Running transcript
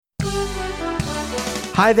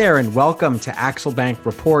Hi there, and welcome to Axel Bank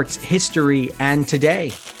Reports History and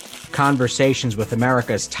Today. Conversations with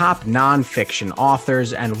America's top nonfiction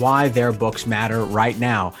authors and why their books matter right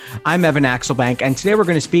now. I'm Evan Axelbank, and today we're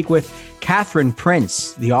going to speak with Catherine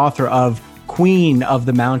Prince, the author of Queen of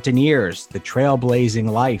the Mountaineers, The Trailblazing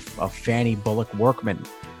Life of Fannie Bullock Workman.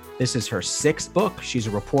 This is her sixth book. She's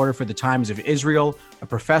a reporter for the Times of Israel, a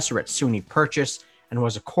professor at SUNY Purchase, and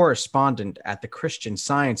was a correspondent at the Christian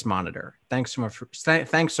Science Monitor. Thanks so much for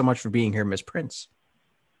being here, Ms. Prince.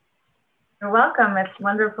 You're welcome. It's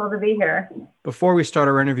wonderful to be here. Before we start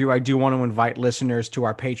our interview, I do want to invite listeners to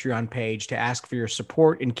our Patreon page to ask for your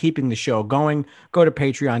support in keeping the show going. Go to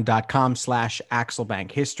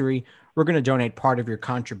patreon.com/AxelBankHistory. We're going to donate part of your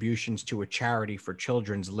contributions to a charity for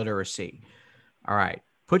children's literacy. All right.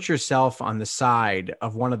 Put yourself on the side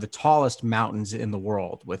of one of the tallest mountains in the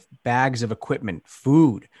world with bags of equipment,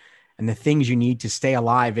 food, and the things you need to stay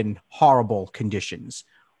alive in horrible conditions.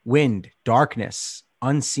 Wind, darkness,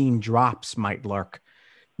 unseen drops might lurk.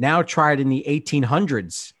 Now try it in the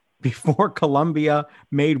 1800s, before Columbia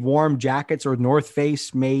made warm jackets or North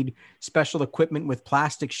Face made special equipment with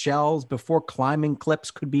plastic shells, before climbing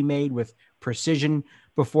clips could be made with precision,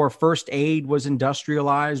 before first aid was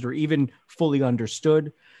industrialized or even fully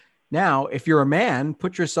understood. Now, if you're a man,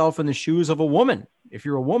 put yourself in the shoes of a woman. If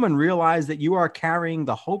you're a woman, realize that you are carrying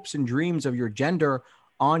the hopes and dreams of your gender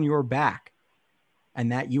on your back,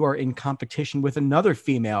 and that you are in competition with another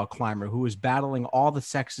female climber who is battling all the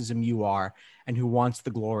sexism you are and who wants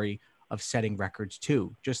the glory of setting records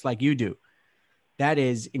too, just like you do. That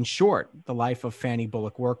is, in short, the life of Fannie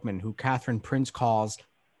Bullock Workman, who Catherine Prince calls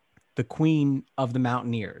the Queen of the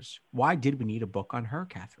Mountaineers. Why did we need a book on her,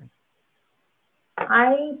 Catherine?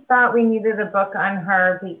 I thought we needed a book on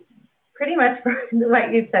her pretty much for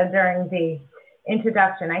what you said during the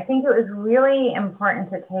introduction. I think it was really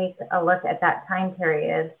important to take a look at that time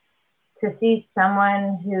period to see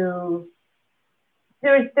someone who,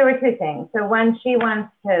 there were two things. So one, she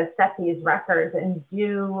wants to set these records and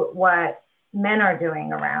do what men are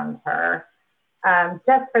doing around her.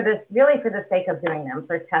 Just for this, really for the sake of doing them,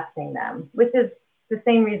 for testing them, which is the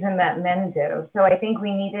same reason that men do. So I think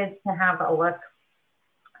we needed to have a look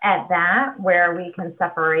at that, where we can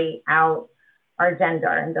separate out our gender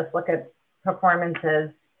and just look at performances.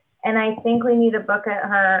 And I think we need a book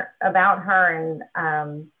about her in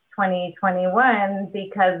 2021,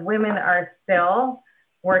 because women are still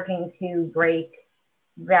working to break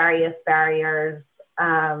various barriers,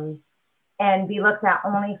 and be looked at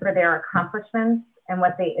only for their accomplishments and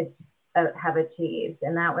what they have achieved.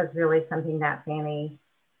 And that was really something that Fannie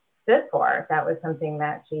stood for. That was something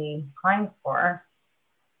that she climbed for.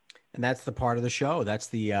 And that's the part of the show. That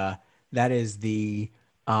is the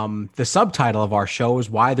subtitle of our show is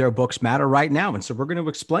Why Their Books Matter Right Now. And so we're going to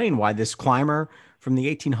explain why this climber from the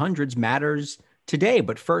 1800s matters today.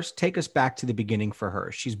 But first, take us back to the beginning for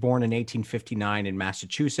her. She's born in 1859 in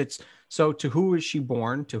Massachusetts. So to who is she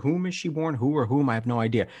born? To whom is she born? Who or whom? I have no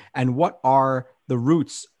idea. And what are the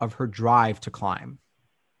roots of her drive to climb?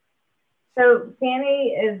 So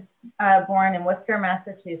Fannie is born in Worcester,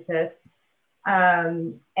 Massachusetts.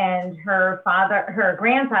 And her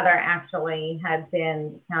grandfather actually had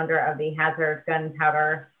been founder of the Hazard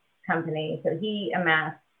Gunpowder Company. So he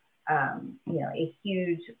amassed, a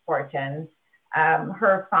huge fortune.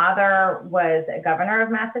 Her father was a governor of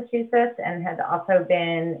Massachusetts and had also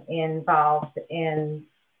been involved in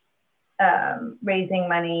raising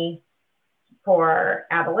money for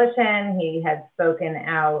abolition. He had spoken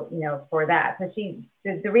out, for that. So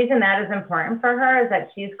the reason that is important for her is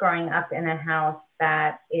that she's growing up in a house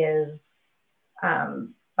that is,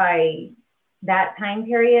 by that time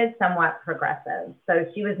period, somewhat progressive. So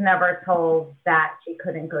she was never told that she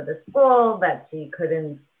couldn't go to school, that she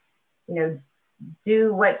couldn't,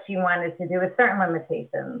 do what she wanted to do with certain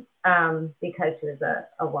limitations, because she was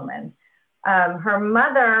a woman. Her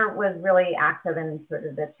mother was really active in sort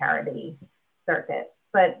of the charity circuit.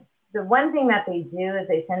 But the one thing that they do is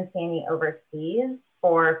they send Fannie overseas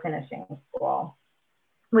for finishing school,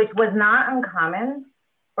 which was not uncommon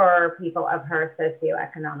for people of her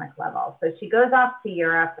socioeconomic level. So she goes off to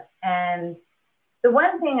Europe. And the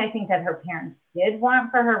one thing I think that her parents did want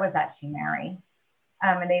for her was that she marry.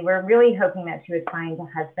 And they were really hoping that she would find a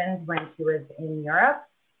husband when she was in Europe.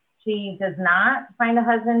 She does not find a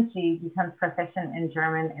husband. She becomes proficient in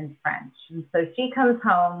German and French. And so she comes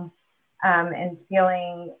home and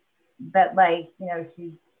feeling that,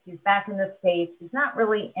 she's back in the States. She's not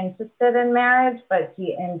really interested in marriage, but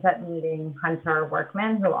she ends up meeting Hunter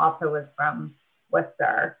Workman, who also was from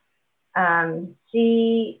Worcester.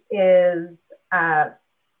 She is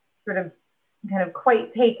sort of kind of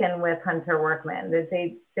quite taken with Hunter Workman. That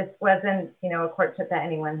this wasn't, a courtship that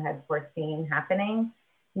anyone had foreseen happening.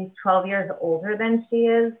 He's 12 years older than she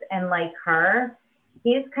is, and like her,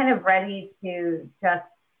 he's kind of ready to just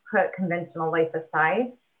put conventional life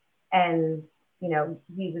aside. And,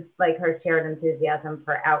 he was like her, shared enthusiasm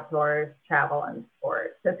for outdoors, travel, and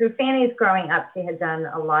sport. So through Fanny's growing up, she had done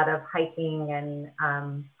a lot of hiking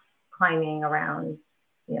and climbing around,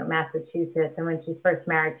 Massachusetts. And when she's first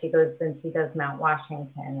married, she goes and she does Mount Washington.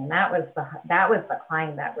 And that was the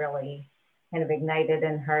climb that really kind of ignited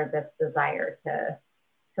in her this desire to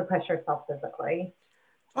push herself physically.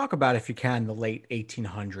 Talk about, if you can, the late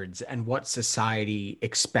 1800s and what society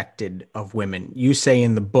expected of women. You say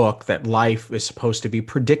in the book that life is supposed to be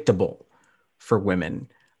predictable for women.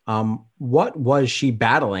 What was she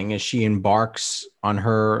battling as she embarks on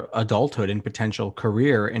her adulthood and potential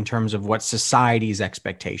career in terms of what society's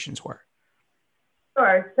expectations were?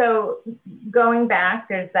 Sure. So going back,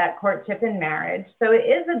 there's that courtship and marriage. So it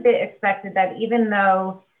is a bit expected that even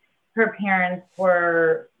though her parents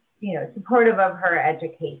were supportive of her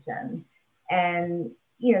education and,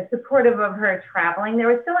 supportive of her traveling, there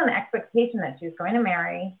was still an expectation that she was going to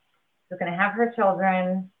marry, she was going to have her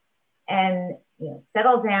children and,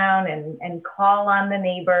 settle down and call on the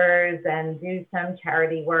neighbors and do some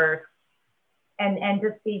charity work and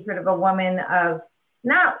just be sort of a woman of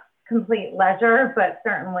not complete leisure, but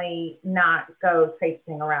certainly not go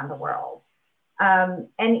traipsing around the world. And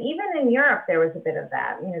even in Europe, there was a bit of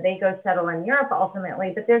that. They go settle in Europe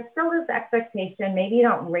ultimately, but there's still this expectation. Maybe you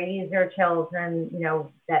don't raise your children,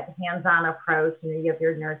 that hands-on approach. You have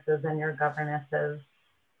your nurses and your governesses,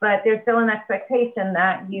 but there's still an expectation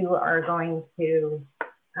that you are going to,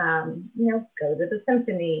 go to the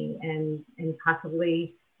symphony and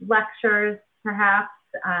possibly lectures, perhaps,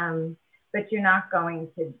 but you're not going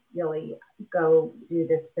to really go do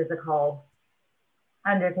this physical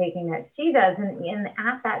undertaking that she does. And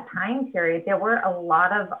at that time period, there were a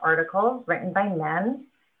lot of articles written by men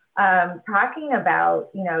talking about,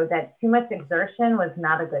 that too much exertion was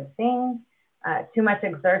not a good thing. Too much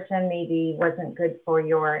exertion maybe wasn't good for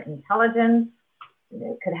your intelligence.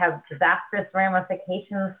 It could have disastrous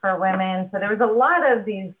ramifications for women. So there was a lot of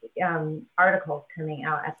these articles coming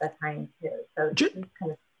out at the time too. So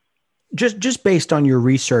just based on your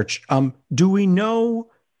research, do we know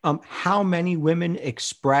how many women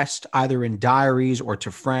expressed either in diaries or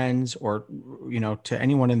to friends or, to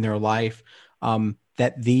anyone in their life,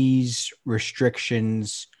 that these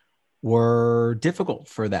restrictions were difficult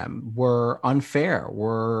for them, were unfair,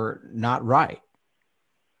 were not right?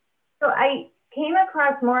 So I came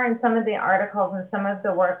across more in some of the articles and some of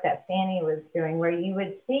the work that Fanny was doing, where you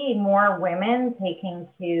would see more women taking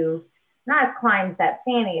to not climbs that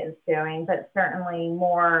Fanny is doing, but certainly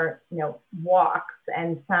more, walks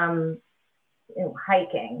and some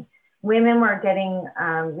hiking. Women were getting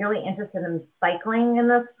really interested in cycling in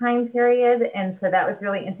this time period. And so that was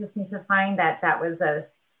really interesting to find that was a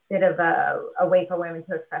bit of a way for women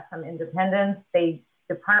to express some independence.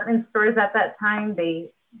 Department stores at that time,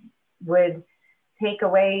 they would take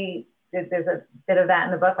away, there's a bit of that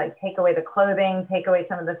in the book, like take away the clothing, take away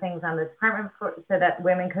some of the things on the department floor so that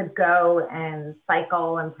women could go and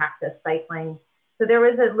cycle and practice cycling. So there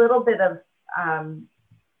was a little bit of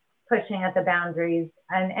pushing at the boundaries,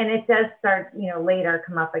 and it does start, later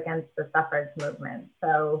come up against the suffrage movement.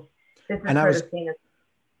 So this is sort of seen as,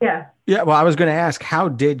 yeah. Yeah, well, I was going to ask, how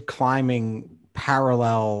did climbing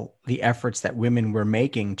parallel the efforts that women were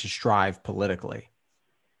making to strive politically?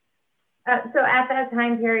 So at that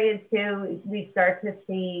time period too, we start to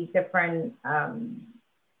see different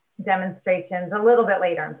demonstrations a little bit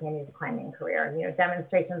later in Fanny's climbing career,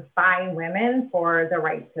 demonstrations by women for the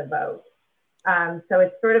right to vote. So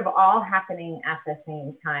it's sort of all happening at the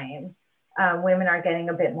same time. Women are getting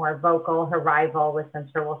a bit more vocal. Her rival, which I'm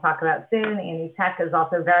sure we'll talk about soon, Annie Tech, is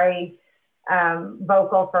also very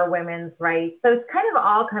vocal for women's rights. So it's kind of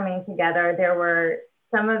all coming together. There were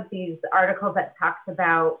some of these articles that talked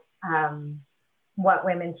about what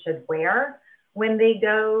women should wear when they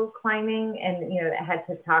go climbing, and it had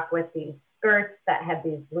to talk with these skirts that had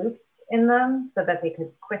these loops in them so that they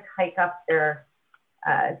could quick hike up their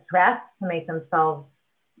dress to make themselves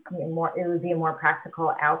more, it would be a more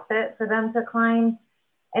practical outfit for them to climb.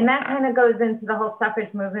 And that kind of goes into the whole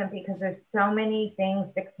suffrage movement, because there's so many things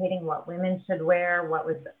dictating what women should wear, what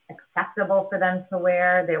was acceptable for them to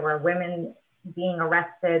wear. There were women being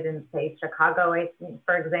arrested in, say, Chicago,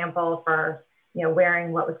 for example, for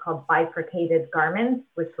wearing what was called bifurcated garments,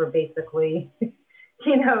 which were basically,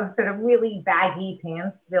 sort of really baggy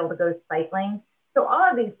pants to be able to go cycling. So all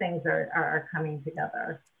of these things are coming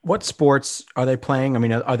together. What sports are they playing? I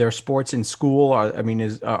mean, are there sports in school?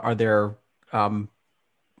 Are there,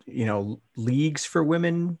 leagues for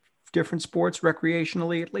women, different sports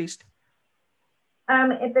recreationally, at least?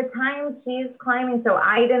 At the time she's climbing, so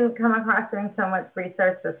I didn't come across doing so much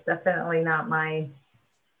research. That's definitely not my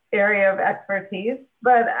area of expertise,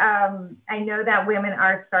 but I know that women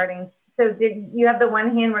are starting. So did you have the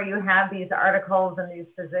one hand where you have these articles and these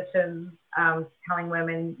physicians telling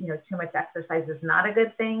women, too much exercise is not a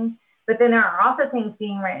good thing. But then there are also things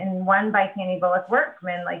being written, one by Fannie Bullock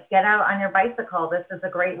Workman, like get out on your bicycle. This is a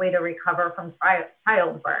great way to recover from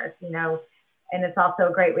childbirth, and it's also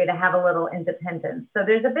a great way to have a little independence. So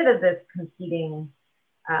there's a bit of this competing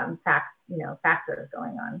factors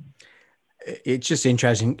going on. It's just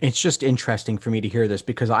interesting. It's just interesting for me to hear this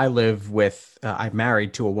because I'm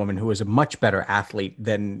married to a woman who is a much better athlete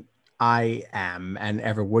than I am and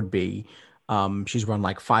ever would be. She's run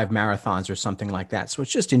like 5 marathons or something like that. So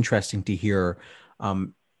it's just interesting to hear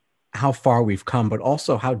how far we've come, but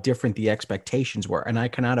also how different the expectations were. And I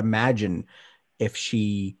cannot imagine if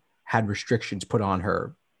she had restrictions put on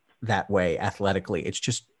her that way athletically. It's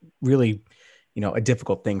just really, a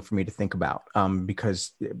difficult thing for me to think about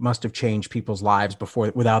because it must have changed people's lives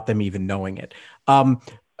before without them even knowing it.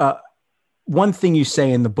 One thing you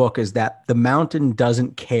say in the book is that the mountain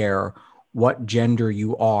doesn't care what gender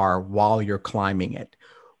you are while you're climbing it.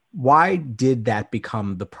 Why did that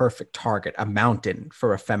become the perfect target, a mountain,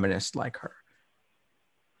 for a feminist like her?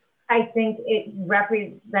 I think it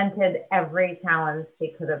represented every challenge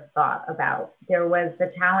she could have thought about. There was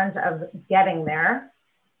the challenge of getting there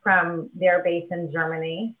from their base in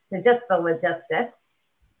Germany to just the logistics.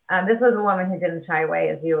 This was a woman who didn't shy away,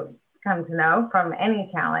 as you come to know, from any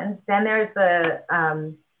challenge. Then there's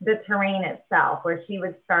the terrain itself, where she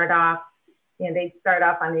would start off, they'd start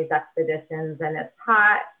off on these expeditions and it's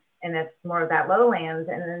hot and it's more of that lowlands.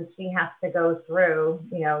 And then she has to go through,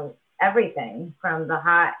 everything from the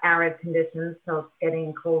hot, arid conditions till it's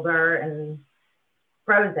getting colder and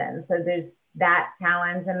frozen. So there's that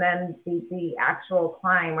challenge. And then the actual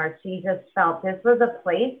climb where she just felt this was a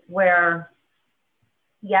place where,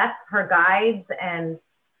 yes, her guides and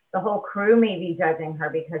the whole crew may be judging her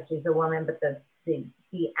because she's a woman, but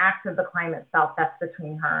the act of the climb itself, that's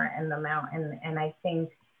between her and the mountain. And I think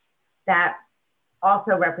that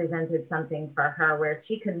also represented something for her where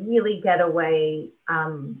she could really get away,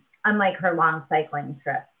 unlike her long cycling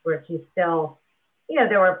trips, where she's still,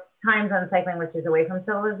 there were times on cycling where she's away from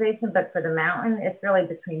civilization, but for the mountain, it's really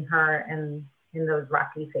between her and those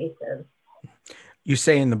rocky faces. You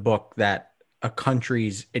say in the book that a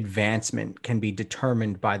country's advancement can be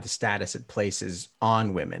determined by the status it places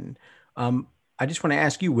on women. I just want to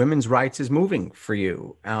ask you, women's rights is moving for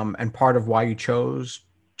you, and part of why you chose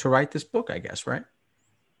to write this book, I guess, right?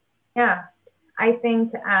 Yeah, I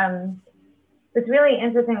think what's really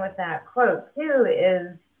interesting with that quote too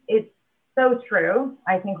is it's so true.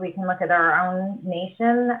 I think we can look at our own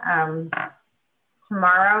nation.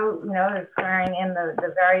 Tomorrow, they're swearing in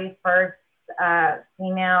the very first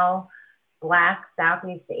female Black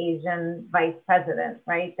Southeast Asian vice president,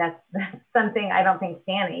 right? That's something I don't think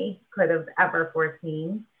Fannie could have ever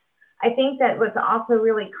foreseen. I think that what's also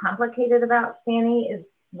really complicated about Fannie is,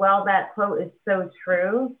 well, that quote is so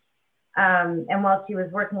true. And while she was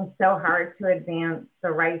working so hard to advance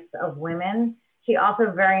the rights of women, she also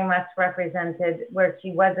very much represented where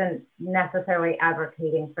she wasn't necessarily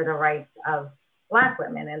advocating for the rights of Black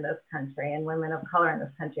women in this country and women of color in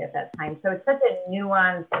this country at that time. So it's such a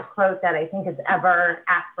nuanced quote that I think is ever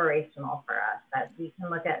aspirational for us that we can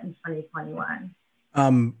look at in 2021.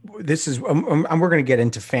 We're going to get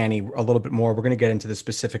into Fannie a little bit more. We're going to get into the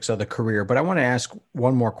specifics of the career, but I want to ask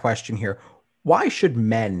one more question here. Why should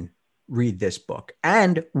men read this book,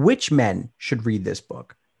 and which men should read this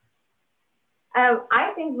book?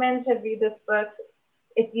 I think men should read this book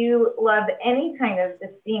if you love any kind of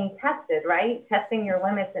just being tested, right? Testing your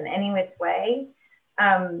limits in any which way.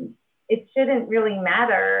 It shouldn't really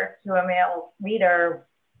matter to a male reader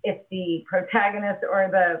if the protagonist or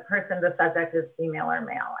the person, the subject, is female or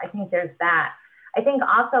male. I think there's that. I think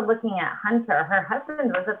also looking at Hunter, her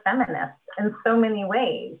husband was a feminist in so many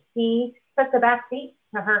ways. He took the back seat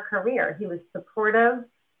to her career. He was supportive.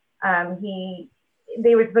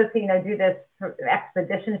 They were supposed to, do this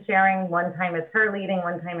expedition sharing. One time it's her leading,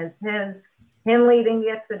 one time it's him leading the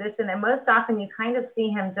expedition. And most often you kind of see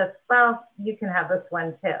him just, well, you can have this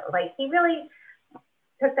one too. Like, he really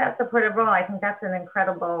took that supportive role. I think that's an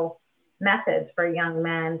incredible message for young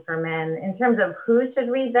men, for men. In terms of who should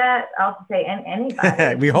read that, I'll say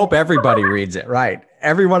anybody. We hope everybody reads it, right?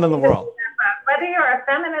 Everyone in the world. whether you're a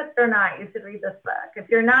feminist or not, you should read this book. If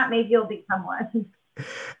you're not, maybe you'll become one.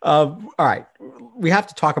 All right. We have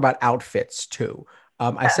to talk about outfits too.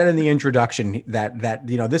 I said in the introduction that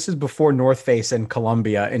this is before North Face and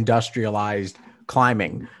Columbia industrialized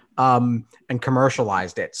climbing and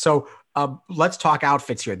commercialized it. So let's talk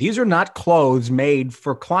outfits here. These are not clothes made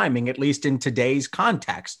for climbing, at least in today's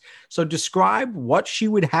context. So describe what she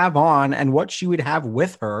would have on and what she would have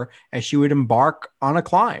with her as she would embark on a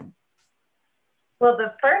climb. Well,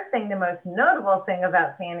 the first thing, the most notable thing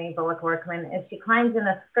about Fannie Bullock Workman is she climbs in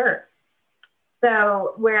a skirt.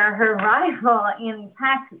 So where her rival, Annie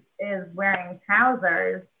Peck, is wearing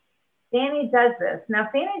trousers, Fannie does this. Now,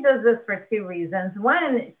 Fannie does this for two reasons.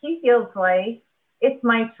 One, she feels like it's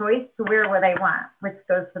my choice to wear what I want, which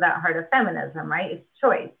goes to that heart of feminism, right? It's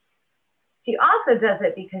choice. She also does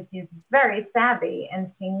it because she's very savvy,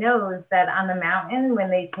 and she knows that on the mountain, when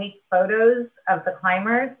they take photos of the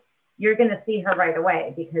climbers, you're going to see her right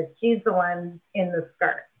away because she's the one in the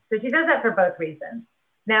skirt. So she does that for both reasons.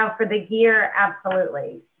 Now, for the gear,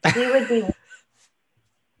 absolutely. She would be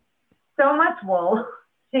so much wool.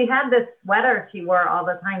 She had this sweater she wore all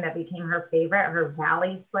the time that became her favorite, her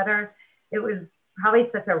Valley sweater. It was probably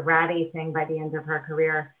such a ratty thing by the end of her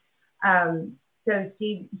career. So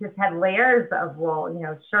she just had layers of wool,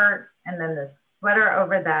 shirt, and then the sweater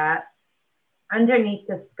over that. Underneath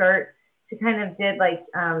the skirt, she kind of did like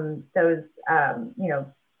those, I'm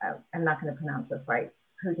not going to pronounce this right,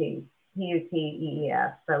 hoodies.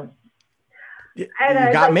 Putees. So you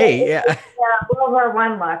got me. Yeah. World War I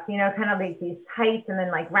look, kind of like these tights and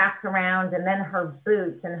then like wrapped around, and then her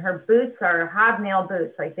boots, and her boots are hobnail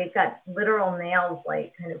boots. Like they've got literal nails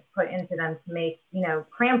like kind of put into them to make,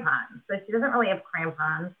 crampons. So she doesn't really have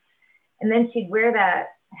crampons. And then she'd wear that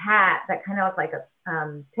hat that kind of looked like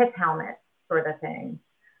a pith helmet sort of thing.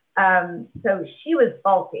 So she was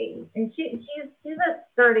bulky, and she's a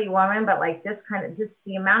sturdy woman, but like just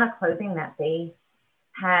the amount of clothing that they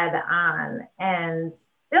had on, and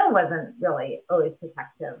still wasn't really always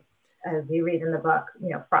protective, as you read in the book,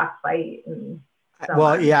 frostbite and so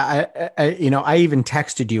well, on. yeah, I even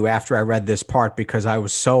texted you after I read this part because I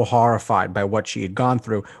was so horrified by what she had gone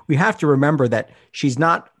through. We have to remember that she's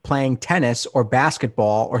not playing tennis or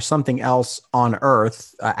basketball or something else on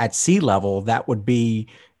Earth at sea level that would be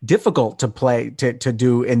difficult to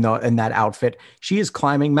do in that outfit. She is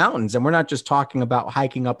climbing mountains, and we're not just talking about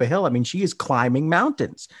hiking up a hill. I mean, she is climbing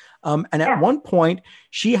mountains. And at one point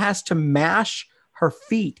she has to mash her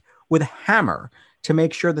feet with a hammer to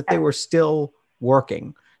make sure that they were still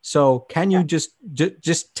working. So can you just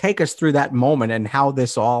take us through that moment and how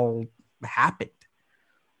this all happened?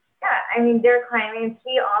 Yeah. I mean, they're climbing.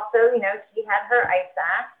 She also, she had her ice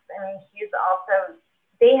axe. I mean,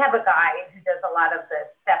 they have a guy who does a lot of the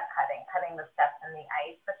step cutting the steps in the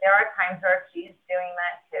ice, but there are times where she's doing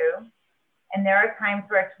that too. And there are times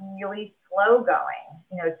where it's really slow going,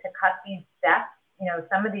 to cut these steps.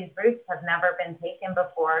 Some of these routes have never been taken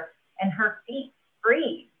before, and her feet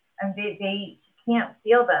freeze, and they can't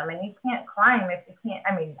feel them, and you can't climb if you can't.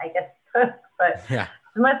 I mean, I guess, but yeah.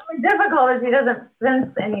 It's much more difficult if she doesn't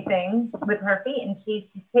sense anything with her feet. And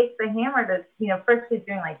she takes the hammer to, first she's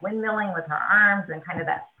doing like windmilling with her arms and kind of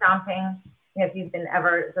that stomping. If you've been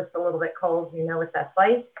ever just a little bit cold, what that's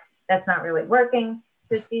like. That's not really working.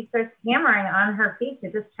 So she starts hammering on her feet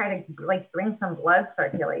to just try to like bring some blood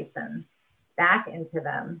circulation back into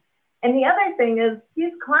them. And the other thing is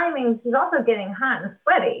she's climbing, she's also getting hot and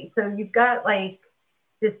sweaty. So you've got like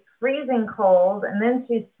this freezing cold, and then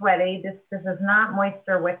she's sweaty. This is not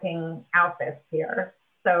moisture wicking outfits here.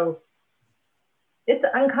 So it's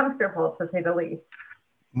uncomfortable, to say the least.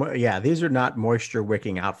 Well, yeah, these are not moisture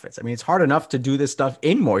wicking outfits. I mean, it's hard enough to do this stuff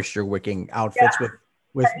in moisture wicking outfits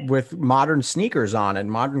with modern sneakers on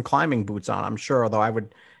and modern climbing boots on, I'm sure, although I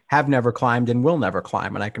have never climbed and will never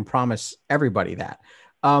climb, and I can promise everybody that.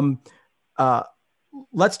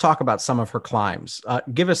 Let's talk about some of her climbs.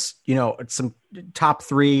 Give us, some top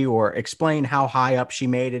three, or explain how high up she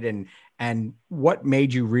made it, and what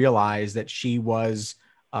made you realize that she was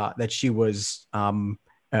an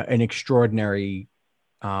extraordinary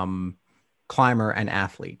climber and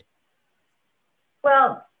athlete.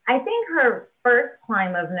 Well, I think her first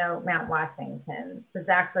climb of note, Mount Washington, was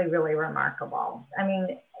actually really remarkable. I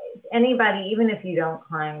mean, anybody, even if you don't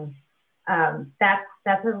climb,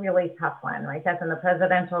 that's a really tough one, right? That's in the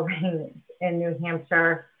presidential range in New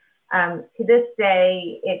Hampshire. To this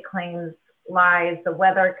day, it claims lives. The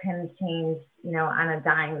weather can change, on a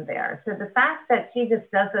dime there. So the fact that she just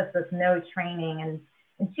does this with no training,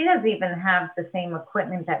 and she doesn't even have the same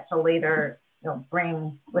equipment that she'll later,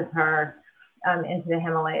 bring with her. into the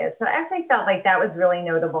Himalayas. So I actually felt like that was really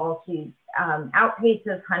notable. She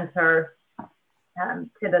outpaces Hunter to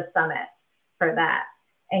the summit for that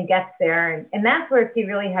and gets there. And that's where she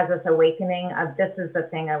really has this awakening of, this is the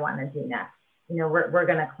thing I want to do next. You know, we're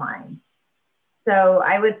going to climb. So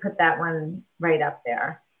I would put that one right up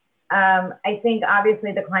there. I think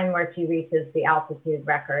obviously the climb where she reaches the altitude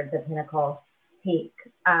record, the pinnacle peak,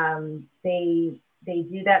 they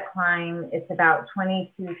do that climb. It's about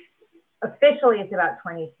 22, officially it's about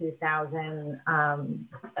 22,000,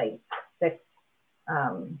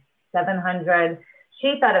 700.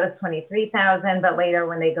 She thought it was 23,000, but later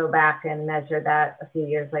when they go back and measure that a few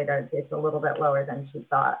years later, it's a little bit lower than she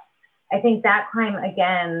thought. I think that climb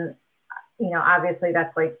again, you know, obviously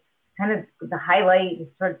that's like kind of the highlight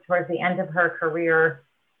towards the end of her career.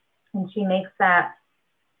 And she makes that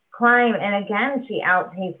climb. And again, she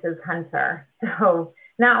outpaces Hunter. So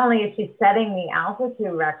not only is she setting the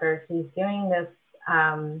altitude record, she's doing this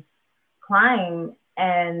climb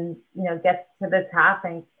and, you know, gets to the top.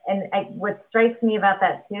 And what strikes me about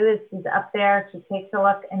that too is she's up there, she takes a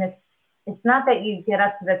look, and it's not that you get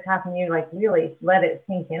up to the top and you like really let it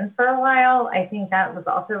sink in for a while. I think that was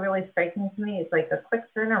also really striking to me. It's like a quick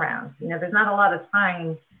turnaround. You know, there's not a lot of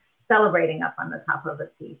time celebrating up on the top of a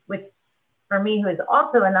peak, which for me, who is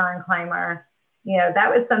also a non-climber, you know, that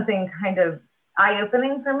was something kind of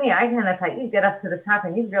eye-opening for me. I kind of thought you get up to the top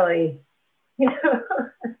and you really, you know,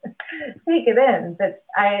 take it in. But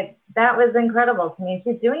that was incredible to me.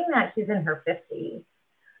 She's doing that. She's in her 50s.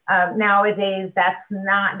 Nowadays, that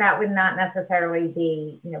would not necessarily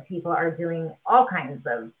be, you know, people are doing all kinds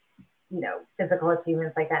of, you know, physical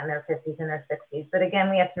achievements like that in their 50s and their 60s. But again,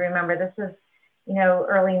 we have to remember this is, you know,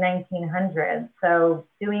 early 1900s. So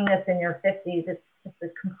doing this in your 50s, it's just a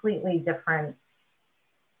completely different,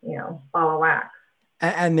 you know, ball of wax.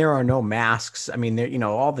 And there are no masks. I mean, you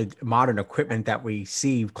know, all the modern equipment that we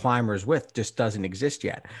see climbers with just doesn't exist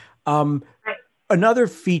yet. Right. Another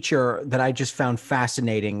feature that I just found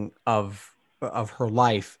fascinating of her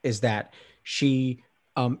life is that she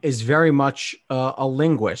is very much a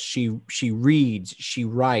linguist. She reads, she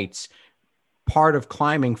writes. Part of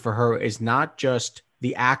climbing for her is not just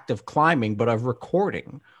the act of climbing, but of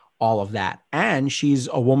recording all of that. And she's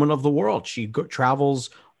a woman of the world. She travels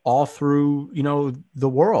all through, you know, the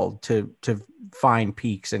world to find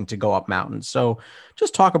peaks and to go up mountains. So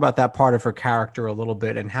just talk about that part of her character a little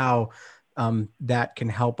bit and how that can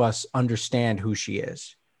help us understand who she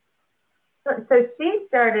is. So she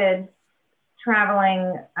started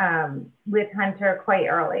traveling with Hunter quite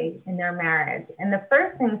early in their marriage. And the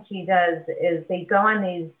first thing she does is they go on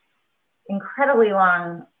these incredibly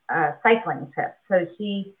long cycling trips. So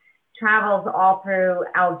she travels all through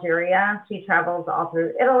Algeria. She travels all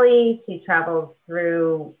through Italy. She travels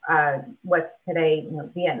through what's today, you know,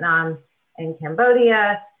 Vietnam and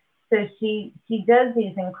Cambodia. So she does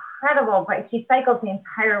these incredible, she cycles the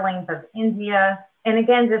entire length of India. And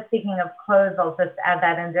again, just speaking of clothes, I'll just add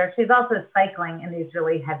that in there. She's also cycling in these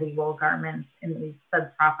really heavy wool garments in these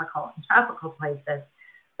subtropical and tropical places.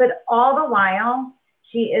 But all the while,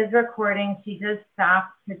 she is recording. She does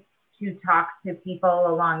stop to talk to people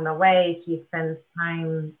along the way. She spends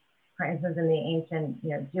time, for instance, in the ancient,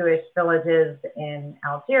 you know, Jewish villages in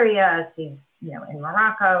Algeria. She's, you know, in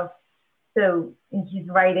Morocco. So, and she's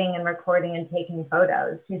writing and recording and taking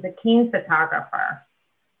photos. She's a keen photographer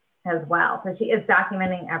as well. So she is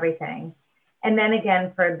documenting everything. And then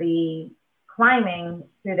again, for the climbing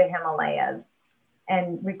through the Himalayas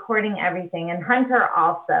and recording everything. And Hunter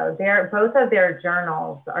also, both of their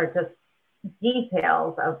journals are just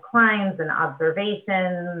details of climbs and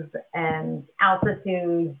observations and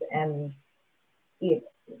altitudes. And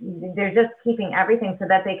they're just keeping everything so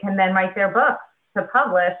that they can then write their books to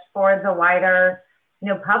publish for the wider, you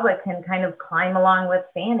know, public can kind of climb along with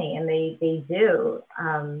Fanny, and they do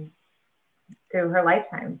through her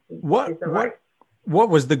lifetime. What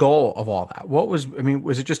was the goal of all that?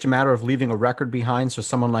 Was it just a matter of leaving a record behind so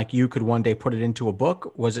someone like you could one day put it into a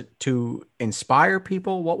book? Was it to inspire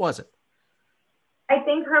people? What was it? I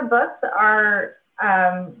think her books are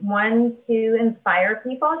one, to inspire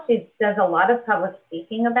people. She does a lot of public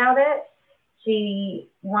speaking about it. She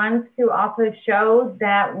wants to also show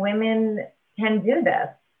that women can do this.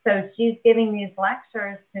 So she's giving these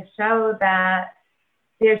lectures to show that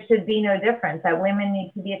there should be no difference, that women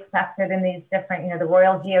need to be accepted in these different, you know, the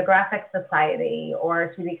Royal Geographic Society,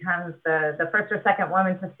 or she becomes the first or second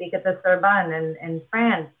woman to speak at the Sorbonne in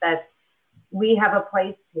France, that we have a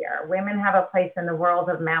place here. Women have a place in the world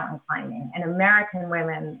of mountain climbing, and American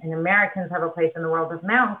women and Americans have a place in the world of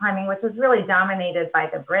mountain climbing, which was really dominated by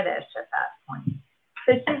the British at that point.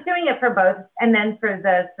 So she's doing it for both, and then for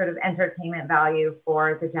the sort of entertainment value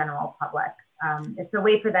for the general public. It's a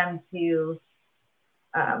way for them to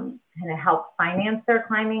kind of help finance their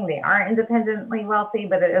climbing. They are independently wealthy,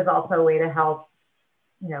 but it is also a way to help,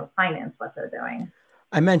 finance what they're doing.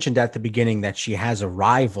 I mentioned at the beginning that she has a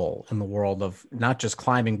rival in the world of not just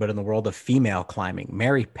climbing, but in the world of female climbing.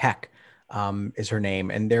 Mary Peck is her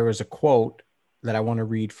name. And there was a quote that I want to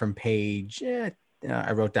read from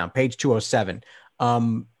I wrote down page 207.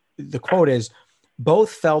 The quote is,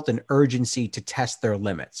 both felt an urgency to test their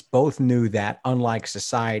limits. Both knew that, unlike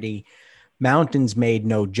society, mountains made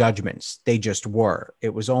no judgments. They just were.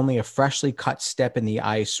 It was only a freshly cut step in the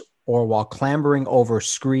ice, or while clambering over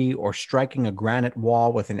scree or striking a granite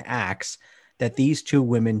wall with an axe, that these two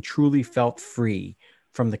women truly felt free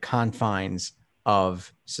from the confines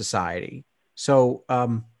of society. So,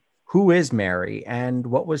 who is Mary, and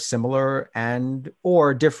what was similar and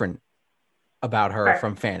or different about her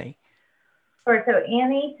from Fanny? Sure. So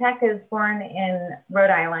Annie Peck is born in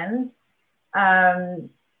Rhode Island.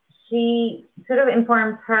 She sort of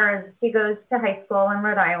informs her, she goes to high school in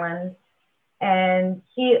Rhode Island, and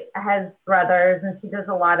she has brothers, and she does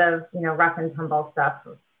a lot of, rough and tumble stuff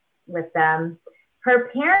with them. Her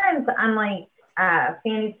parents, unlike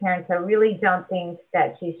Fanny's parents, I really don't think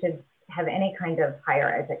that she should have any kind of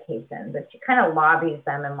higher education, but she kind of lobbies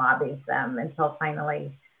them until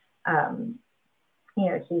finally,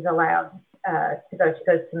 she's allowed to go. She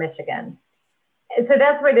goes to Michigan. And so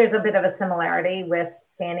that's where there's a bit of a similarity with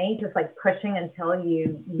Fanny, just like pushing until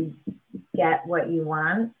you get what you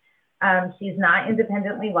want. She's not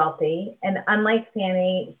independently wealthy. And unlike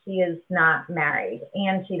Fanny, she is not married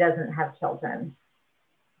and she doesn't have children.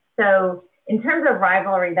 So in terms of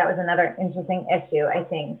rivalry, that was another interesting issue, I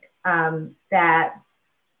think, that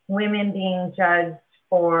women being judged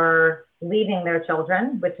for leaving their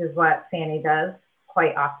children, which is what Fanny does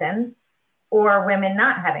quite often, or women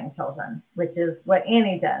not having children, which is what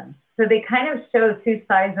Annie does. So they kind of show two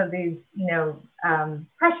sides of these,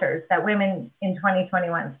 pressures that women in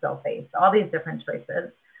 2021 still face, all these different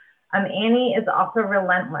choices. Annie is also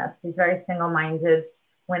relentless. She's very single-minded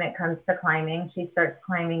when it comes to climbing. She starts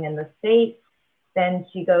climbing in the States. Then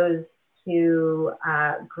she goes to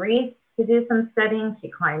Greece to do some studying. She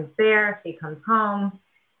climbs there. She comes home.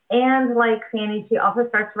 And like Fanny, she also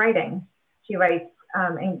starts writing. She writes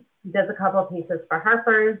and does a couple of pieces for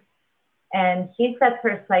Harper's. And she sets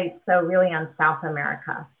her sights really on South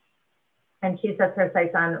America. And she sets her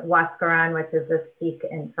sights on Huascarán, which is this peak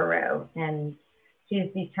in Peru. And she's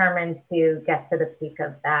determined to get to the peak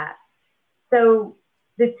of that. So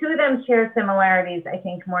the two of them share similarities, I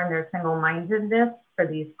think, more in their single-mindedness for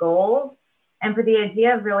these goals and for the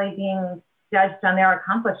idea of really being judged on their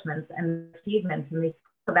accomplishments and achievements. And they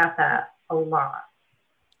talk about that a lot.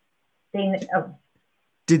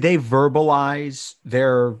 Did they verbalize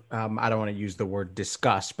their, I don't want to use the word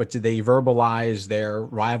disgust, but did they verbalize their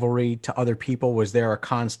rivalry to other people? Was there a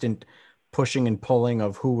constant pushing and pulling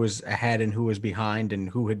of who was ahead and who was behind and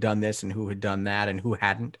who had done this and who had done that and who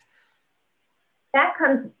hadn't? That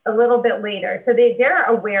comes a little bit later. So they're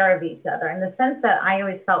aware of each other in the sense that I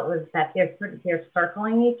always felt was that they're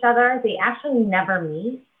circling each other. They actually never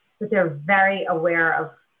meet, but they're very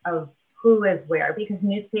aware of who is where because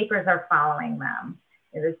newspapers are following them.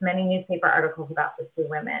 There's many newspaper articles about the two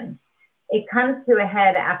women. It comes to a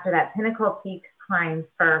head after that Pinnacle Peak climb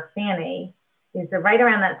for Fanny. Is that right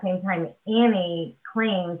around that same time, Annie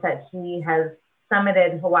claims that she has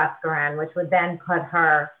summited Huascarán, which would then put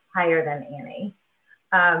her higher than Annie.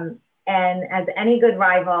 And as any good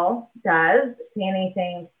rival does, Fanny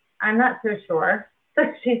thinks, I'm not so sure. So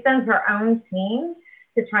she sends her own team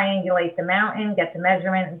to triangulate the mountain, get the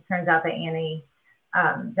measurement, and it turns out that Annie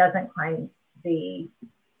doesn't climb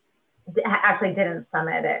actually didn't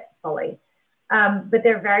summit it fully. But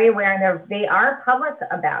they're very aware and they are public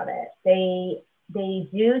about it. They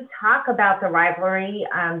do talk about the rivalry.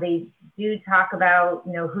 They do talk about,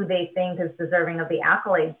 who they think is deserving of the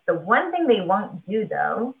accolades. The one thing they won't do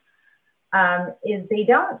though, is they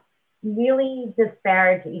don't really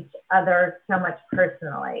disparage each other so much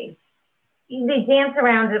personally. They dance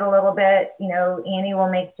around it a little bit. Annie will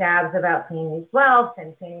make jabs about Fanny's wealth,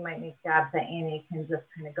 and Fanny might make jabs that Annie can just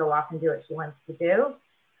kind of go off and do what she wants to do.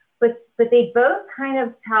 But they both kind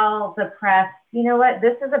of tell the press, you know what,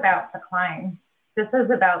 this is about the climb. This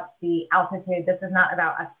is about the altitude. This is not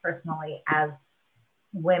about us personally as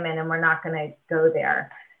women, and we're not going to go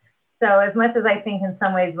there. So as much as I think in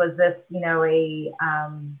some ways was this,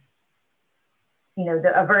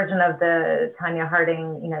 a version of the Tanya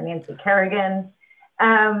Harding, Nancy Kerrigan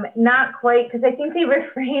Not quite, because I think they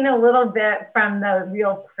refrain a little bit from the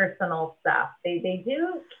real personal stuff. They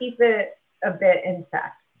do keep it a bit in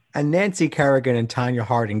check. And Nancy Kerrigan and Tanya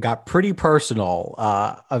Harding got pretty personal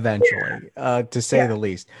eventually, to say the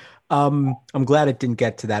least. I'm glad it didn't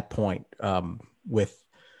get to that point with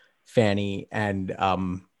Fanny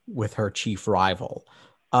and with her chief rival.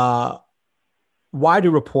 Why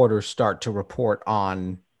do reporters start to report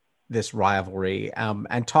on this rivalry,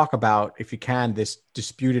 and talk about, if you can, this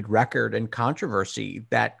disputed record and controversy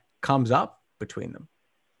that comes up between them?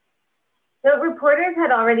 So reporters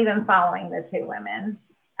had already been following the two women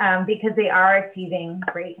because they are achieving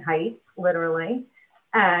great heights, literally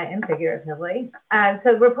and figuratively.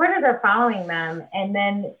 So reporters are following them. And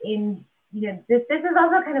then this is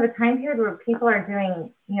also kind of a time period where people are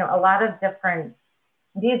doing, a lot of different,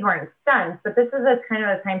 these weren't stunts, but this is a kind of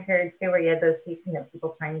a time period too where you had those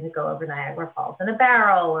people trying to go over Niagara Falls in a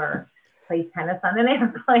barrel or play tennis on an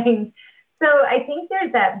airplane. So I think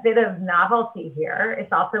there's that bit of novelty here.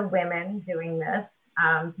 It's also women doing this.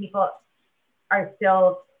 People are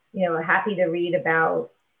still, happy to read about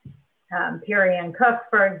Peary and Cook,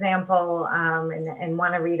 for example, and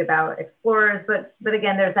want to read about explorers. But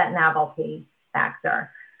again, there's that novelty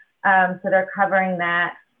factor. So they're covering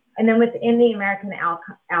that. And then within the American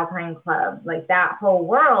Alpine Club, like that whole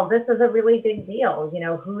world, this is a really big deal.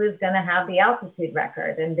 Who is going to have the altitude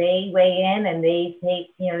record? And they weigh in and they take,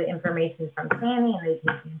 the information from Fanny and they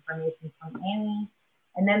take the information from Annie.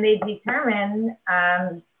 And then they determine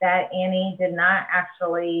that Annie did not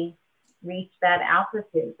actually reach that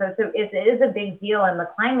altitude. So it is a big deal in the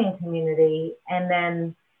climbing community. And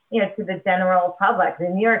then, to the general public, the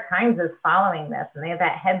New York Times is following this, and they have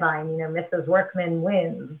that headline, Mrs. Workman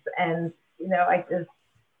wins. And, I just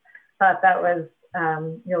thought that was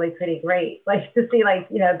really pretty great. Like to see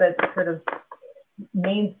the sort of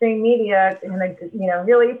mainstream media,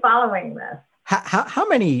 really following this. How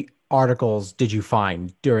many articles did you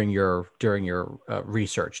find during your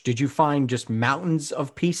research? Did you find just mountains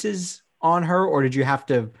of pieces on her, or did you have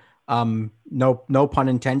to, no pun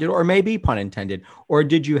intended, or maybe pun intended, or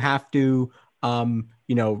did you have to,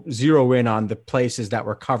 zero in on the places that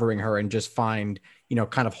were covering her and just find,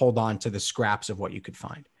 kind of hold on to the scraps of what you could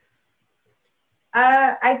find?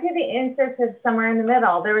 I did the inserted somewhere in the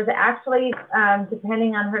middle. There was actually,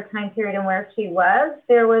 depending on her time period and where she was,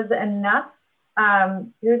 there was enough,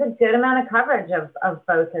 there was a good amount of coverage of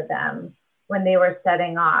both of them when they were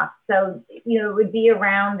setting off. So, it would be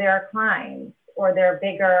around their climbs or their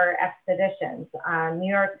bigger expeditions. New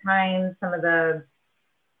York Times, some of the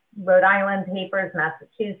Rhode Island papers,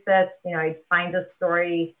 Massachusetts, I'd find a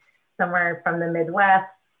story somewhere from the Midwest,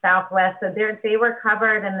 Southwest. So they were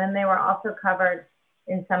covered, and then they were also covered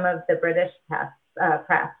in some of the British press.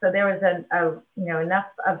 So there was enough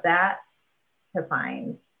of that to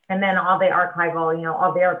find. And then all the archival,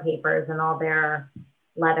 all their papers and all their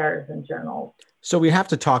letters and journals. So we have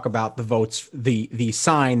to talk about the votes, the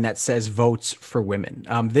sign that says "Votes for Women."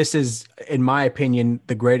 This is, in my opinion,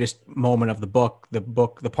 the greatest moment of the book,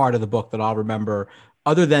 the part of the book that I'll remember,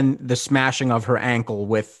 other than the smashing of her ankle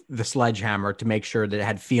with the sledgehammer to make sure that it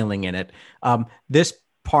had feeling in it. This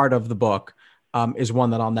part of the book is one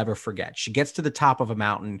that I'll never forget. She gets to the top of a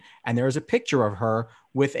mountain, and there is a picture of her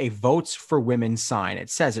with a "Votes for Women" sign. It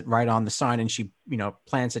says it right on the sign, and she,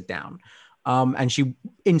 plants it down. And she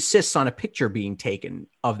insists on a picture being taken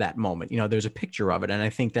of that moment. There's a picture of it. And I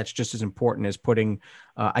think that's just as important as putting,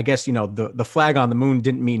 I guess, the flag on the moon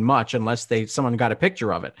didn't mean much unless someone got a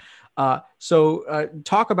picture of it. So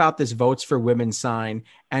talk about this "Votes for Women" sign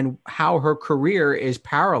and how her career is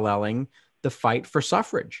paralleling the fight for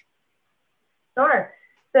suffrage. Sure.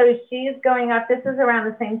 So she's going up. This is around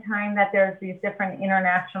the same time that there's these different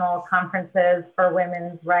international conferences for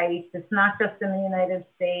women's rights. It's not just in the United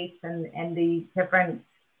States, and the different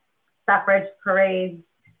suffrage parades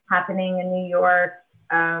happening in New York,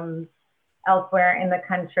 elsewhere in the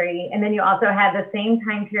country. And then you also had the same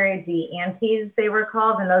time period, the antis, they were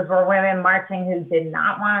called, and those were women marching who did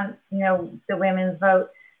not want, the women's vote.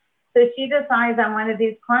 So she decides on one of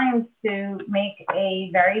these climbs to make a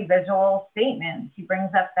very visual statement. She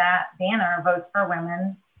brings up that banner, "Votes for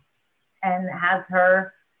Women," and has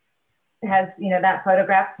that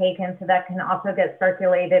photograph taken so that can also get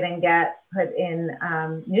circulated and get put in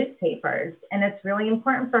newspapers. And it's really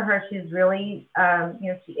important for her. She's really,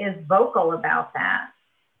 she is vocal about that.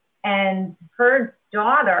 And her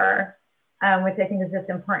daughter, which I think is just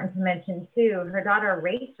important to mention too, her daughter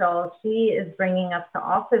Rachel, she is bringing up to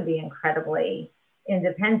also be incredibly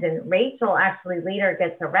independent. Rachel actually later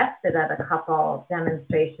gets arrested at a couple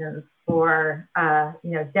demonstrations for,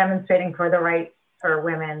 demonstrating for the right for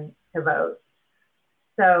women to vote.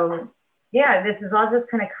 So yeah, this is all just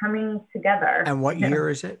kind of coming together. And what year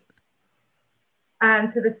is it?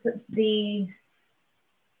 So the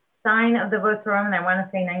sign of the vote for women, I want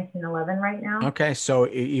to say 1911 right now. Okay, so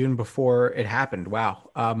even before it happened.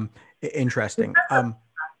 Wow. Interesting.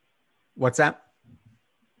 What's that?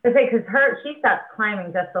 I say because she stopped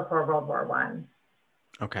climbing just before World War One.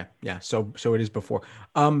 Okay, yeah. So it is before.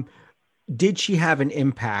 Did she have an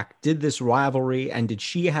impact? Did this rivalry and did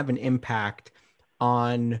she have an impact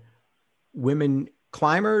on women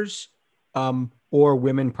climbers, or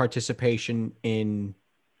women participation in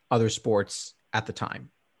other sports at the time?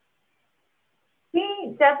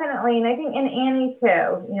 She definitely, and I think in Annie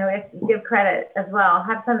too, you know, if you give credit as well,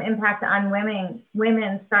 have some impact on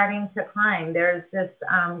women starting to climb. There's this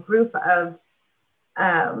group of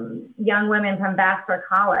young women from Vassar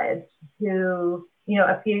College who, you know,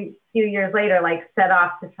 a few years later, like set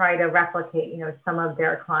off to try to replicate, you know, some of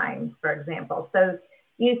their climbs, for example. So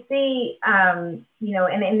you see, you know,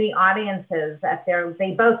 and in the audiences that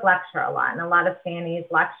they both lecture a lot, and a lot of Fanny's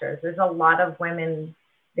lectures, there's a lot of women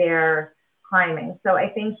there climbing. So I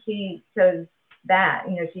think she shows that,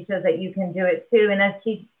 you know, she shows that you can do it too. And as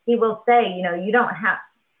she will say, you know, you don't have,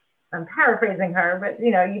 I'm paraphrasing her, but,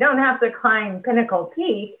 you know, you don't have to climb Pinnacle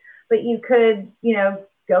Peak, but you could, you know,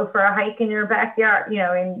 go for a hike in your backyard, you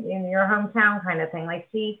know, in your hometown kind of thing. Like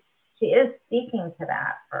she is speaking to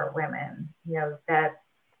that for women, you know, that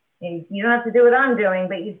you don't have to do what I'm doing,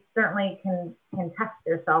 but you certainly can test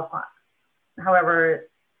yourself on however,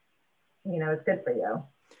 you know, it's good for you.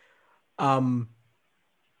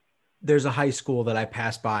 There's a high school that I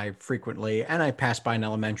pass by frequently, and I pass by an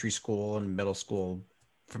elementary school and middle school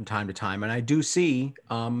from time to time. And I do see,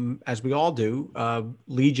 as we all do,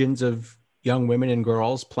 legions of young women and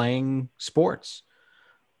girls playing sports.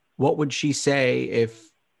 What would she say if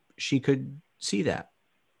she could see that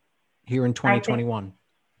here in 2021?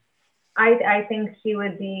 I think she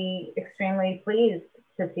would be extremely pleased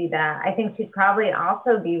to see that. I think she'd probably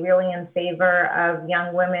also be really in favor of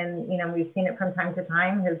young women, you know, we've seen it from time to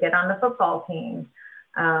time, who get on the football team,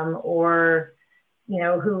 or, you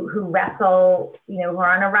know, who wrestle, you know, who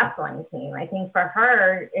are on a wrestling team. I think for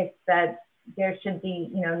her, it's that there should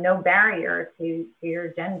be, you know, no barrier to your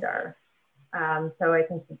gender. So I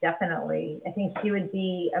think she would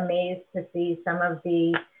be amazed to see some of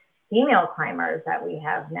the female climbers that we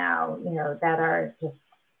have now, you know, that are just,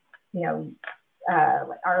 you know,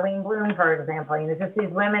 like Arlene Bloom, for example, you know, just these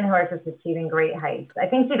women who are just achieving great heights. I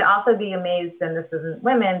think she'd also be amazed, and this isn't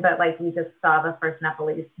women, but like we just saw the first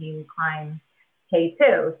Nepalese team climb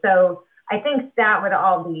K2. So I think that would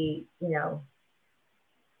all be, you know.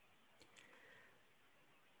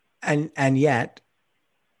 And yet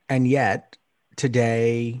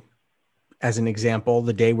today, as an example,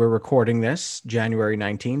 the day we're recording this, January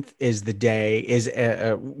 19th, is the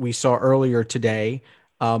day we saw earlier today,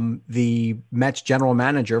 the Mets general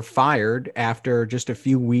manager fired after just a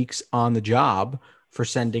few weeks on the job for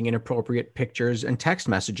sending inappropriate pictures and text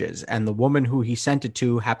messages. And the woman who he sent it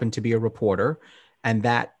to happened to be a reporter. And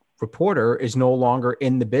that reporter is no longer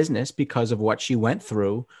in the business because of what she went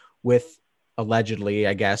through with, allegedly,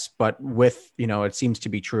 I guess, but with, you know, it seems to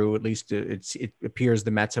be true. At least it appears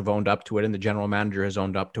the Mets have owned up to it and the general manager has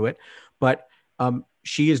owned up to it. But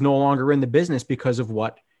she is no longer in the business because of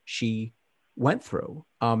what she went through,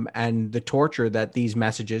 and the torture that these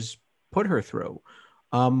messages put her through.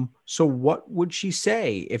 So what would she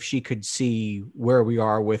say if she could see where we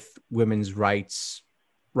are with women's rights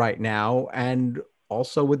right now, and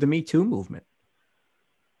also with the Me Too movement?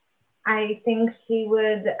 I think she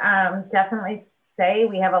would definitely say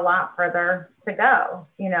we have a lot further to go.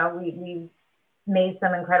 You know, we've made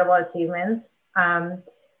some incredible achievements,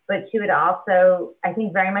 but she would also, I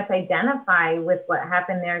think, very much identify with what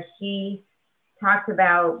happened there. She talked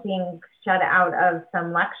about being shut out of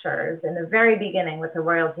some lectures in the very beginning with the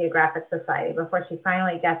Royal Geographic Society before she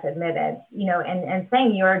finally gets admitted, you know, and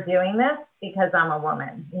saying, you're doing this because I'm a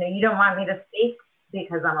woman. You know, you don't want me to speak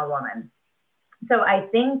because I'm a woman. So I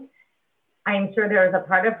think, I'm sure there was a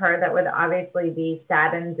part of her that would obviously be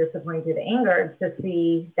saddened, disappointed, angered to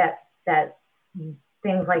see that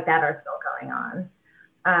things like that are still going on.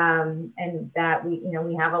 And that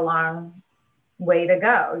we have a long way to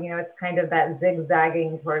go. You know, it's kind of that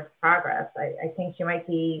zigzagging towards progress. I think she might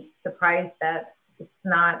be surprised that it's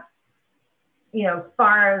not, you know,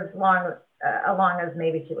 far as long along as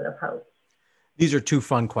maybe she would have hoped. These are two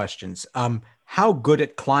fun questions. How good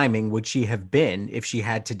at climbing would she have been if she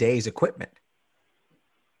had today's equipment?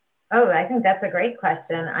 Oh, I think that's a great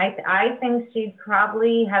question. I think she'd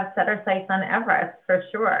probably have set her sights on Everest for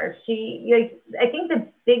sure. I think the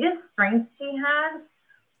biggest strength she had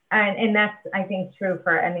And that's, I think, true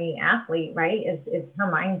for any athlete, right? Is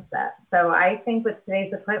her mindset. So I think with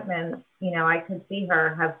today's equipment, I could see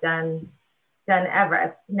her have done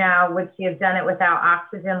Everest. Now, would she have done it without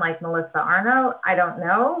oxygen like Melissa Arno? I don't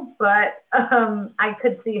know, but I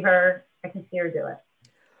could see her do it.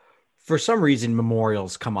 For some reason,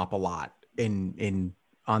 memorials come up a lot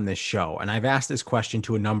on this show. And I've asked this question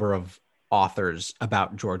to a number of authors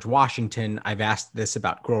about George Washington. I've asked this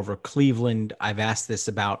about Grover Cleveland. I've asked this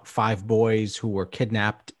about 5 boys who were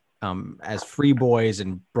kidnapped as free boys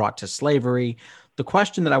and brought to slavery. The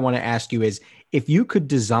question that I want to ask you is, if you could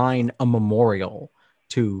design a memorial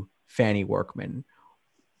to Fanny Workman,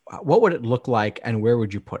 what would it look like and where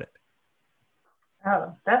would you put it?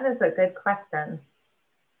 Oh, that is a good question.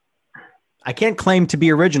 I can't claim to be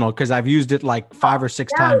original because I've used it like 5 or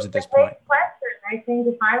 6 times at this point. I think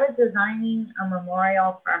if I was designing a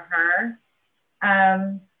memorial for her,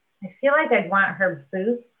 I feel like I'd want her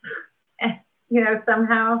boots,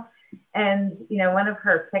 somehow, and, one of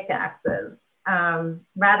her pickaxes,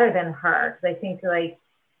 rather than her. Because I think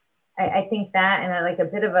I think that, and I like a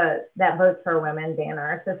bit of that Votes for Women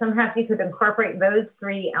banner. So somehow if you could incorporate those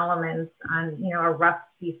 3 elements on, a rough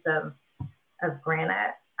piece of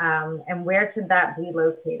granite, and where should that be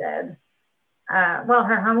located? Well,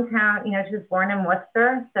 her hometown, she was born in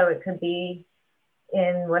Worcester, so it could be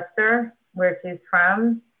in Worcester, where she's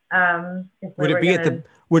from. Would it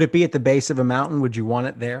be at the base of a mountain? Would you want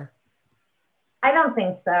it there? I don't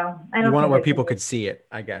think so. You want it where people could see it,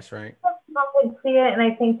 I guess, right? People could see it, and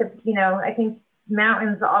I think that, I think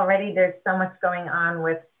mountains already, there's so much going on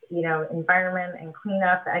with, environment and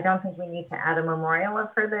cleanup. I don't think we need to add a memorial of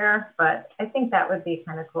her there, but I think that would be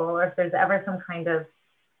kind of cool. Or if there's ever some kind of,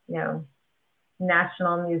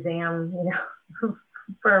 national museum,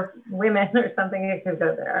 for women or something, it could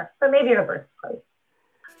go there. But maybe her birthplace.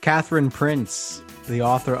 Catherine Prince, the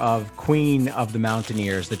author of Queen of the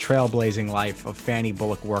Mountaineers, The Trailblazing Life of Fanny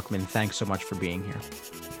Bullock Workman. Thanks so much for being here.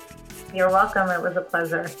 You're welcome. It was a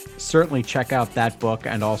pleasure. Certainly check out that book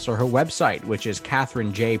and also her website, which is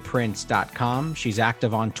catherinejprince.com. She's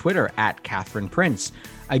active on Twitter at Catherine Prince.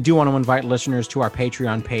 I do want to invite listeners to our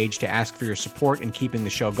Patreon page to ask for your support in keeping the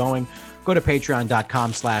show going. Go to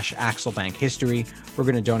patreon.com/AxelBankHistory. We're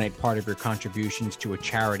going to donate part of your contributions to a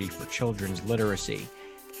charity for children's literacy.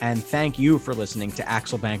 And thank you for listening to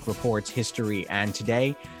Axel Bank Reports History and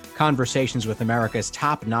Today, conversations with America's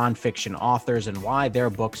top nonfiction authors and why their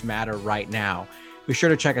books matter right now. Be sure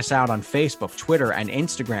to check us out on Facebook, Twitter, and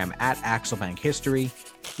Instagram at Axel Bank History.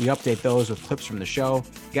 We update those with clips from the show,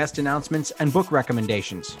 guest announcements, and book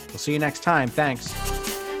recommendations. We'll see you next time. Thanks.